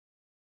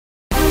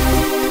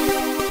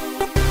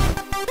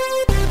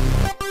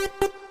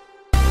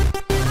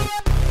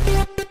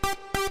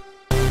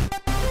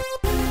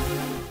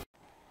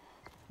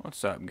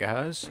What's up,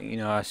 guys?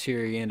 Us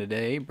here again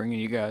today, bringing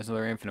you guys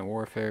another Infinite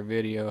Warfare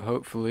video.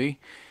 Hopefully,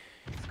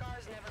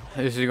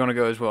 this is going to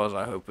go as well as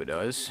I hope it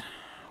does.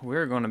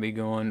 We're going to be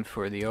going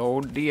for the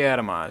old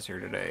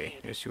Deatomizer today.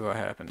 Just see what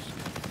happens.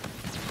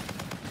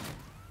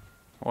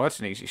 Well,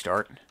 that's an easy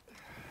start.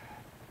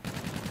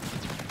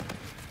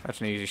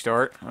 That's an easy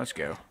start. Let's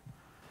go.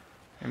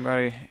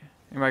 Anybody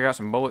got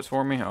some bullets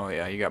for me? Oh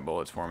yeah, you got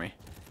bullets for me.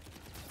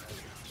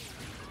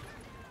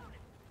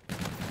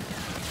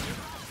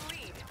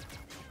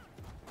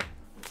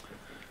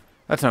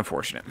 That's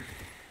unfortunate.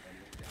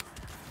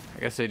 I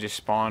guess they just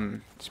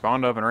spawned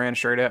up and ran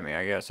straight at me,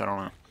 I guess. I don't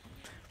know.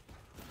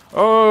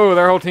 Oh,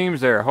 their whole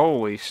team's there.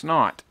 Holy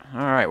snot.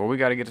 Alright, well, we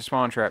got to get the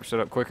spawn trap set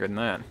up quicker than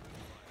that.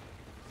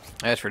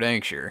 That's for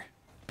dang sure.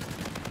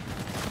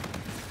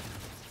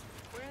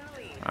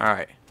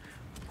 Alright.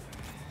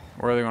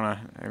 Where are they gonna...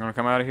 They're gonna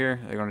come out of here?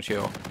 They're gonna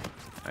chill.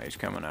 Oh, he's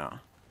coming out.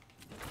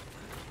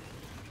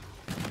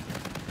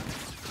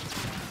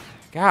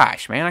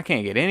 Gosh, man, I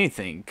can't get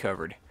anything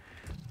covered.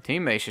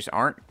 Teammates just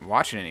aren't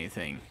watching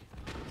anything.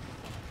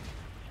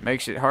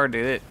 Makes it hard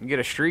to get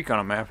a streak on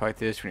a map like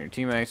this when your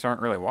teammates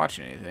aren't really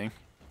watching anything.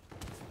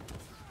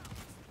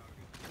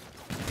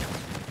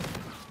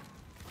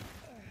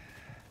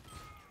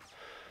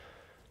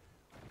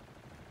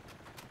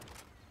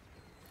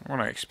 I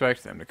want to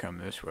expect them to come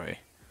this way.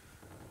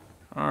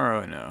 I don't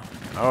really know.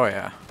 Oh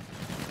yeah.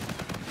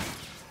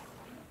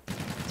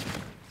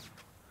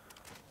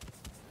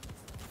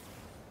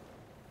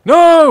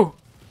 No!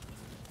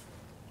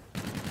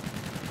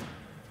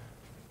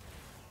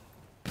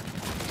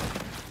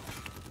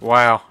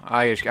 Wow,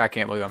 I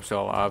can't believe I'm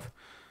still alive.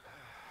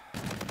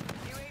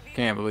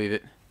 Can't believe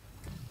it.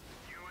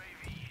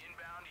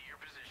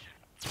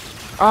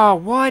 Oh,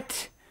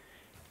 what?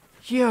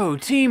 Yo,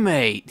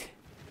 teammate.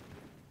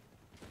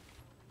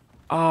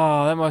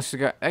 Oh, that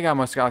guy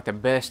must have got like the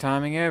best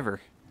timing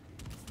ever.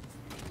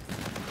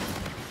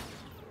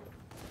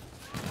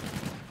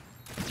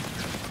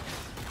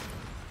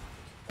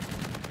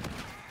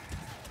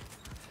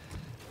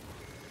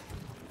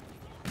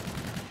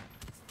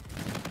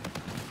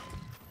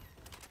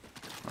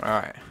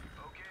 Alright.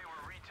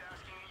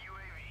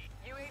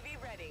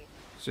 UAV ready.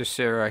 Let's just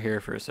sit right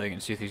here for a second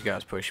and see if these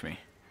guys push me.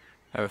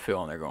 I have a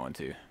feeling they're going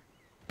to.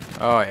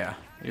 Oh yeah,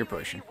 you're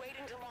pushing.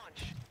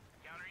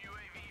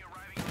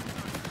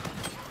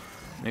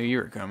 Knew you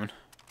were coming.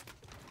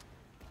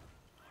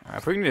 Alright,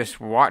 if we can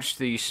just watch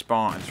these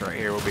spawns right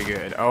here, we'll be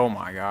good. Oh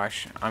my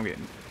gosh, I'm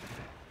getting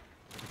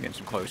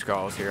some close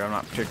calls here. I'm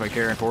not particularly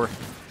caring for.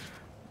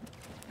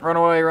 Run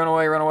away, run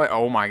away, run away.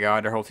 Oh my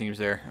god, their whole team's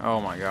there. Oh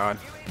my god.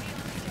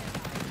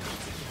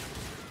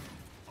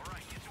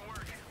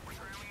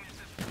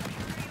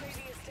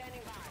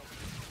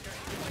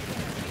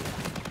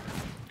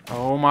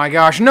 Oh my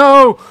gosh,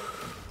 no!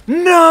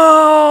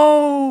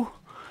 No!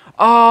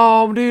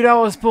 Oh, dude, I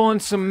was pulling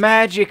some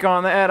magic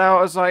on that. I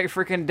was like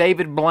freaking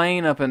David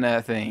Blaine up in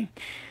that thing.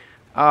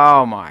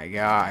 Oh my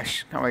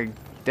gosh. My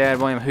dad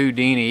blamed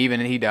Houdini,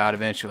 even he died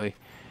eventually.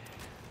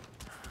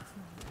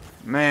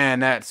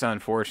 Man, that's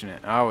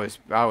unfortunate. I was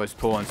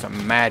pulling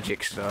some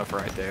magic stuff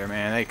right there,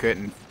 man.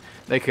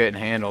 They couldn't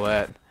handle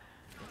that.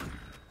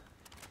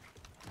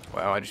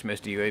 Wow, I just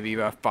missed a UAV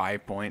by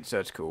 5 points.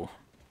 That's cool.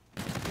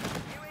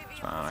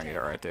 I get it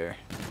right there.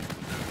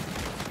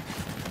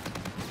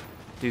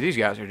 Dude, these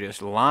guys are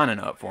just lining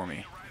up for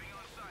me.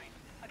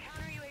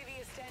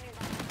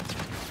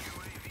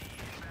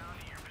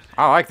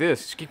 I like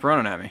this. Just keep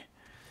running at me.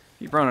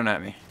 Keep running at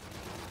me.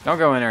 Don't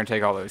go in there and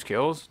take all those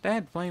kills.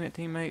 Dad, blame it,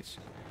 teammates.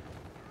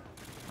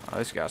 Oh,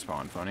 this guy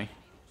spawned funny.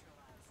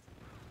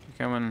 He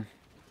coming.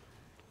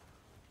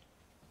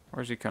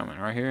 Where's he coming?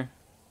 Right here?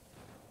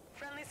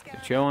 He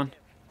chilling?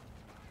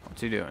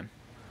 What's he doing?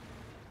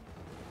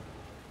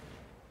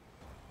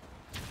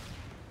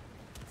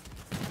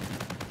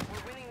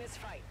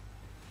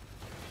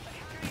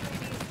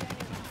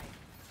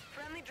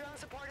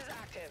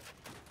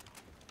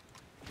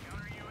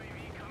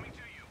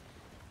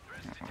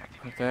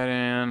 Put that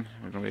in.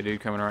 There's gonna be a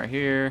dude coming right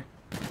here.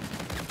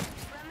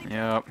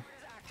 Yep.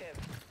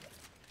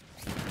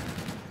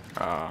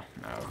 Oh,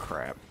 oh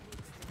crap.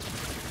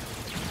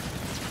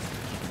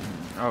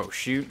 Oh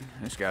shoot.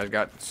 This guy's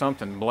got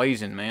something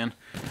blazing, man.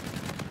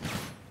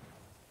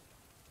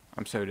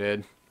 I'm so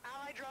dead.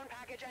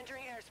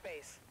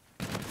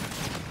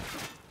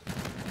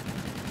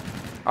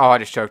 Oh, I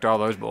just choked all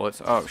those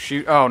bullets. Oh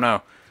shoot. Oh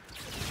no.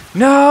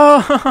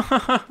 No!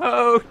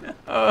 Oh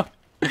no.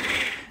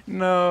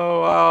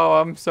 No,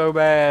 oh, I'm so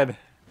bad.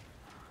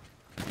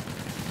 I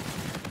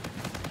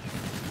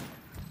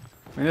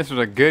mean, this was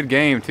a good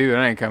game too.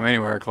 I didn't come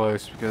anywhere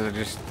close because they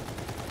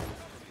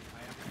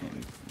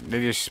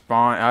just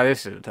spawn. Oh,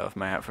 this is a tough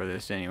map for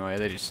this anyway.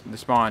 The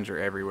spawns are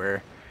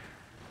everywhere.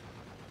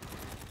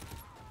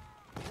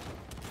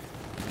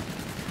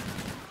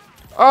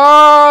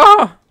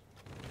 Oh!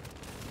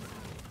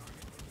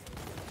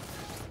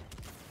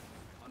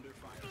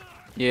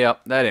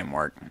 Yep, that didn't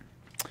work.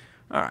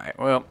 All right,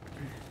 well.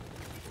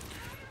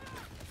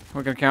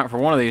 We can account for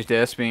one of these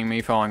deaths being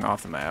me falling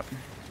off the map.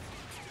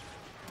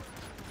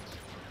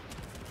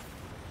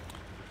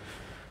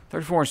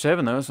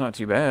 34-7 though, it's not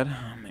too bad.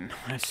 I mean,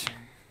 that's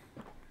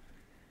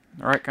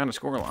the right kind of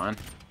score line.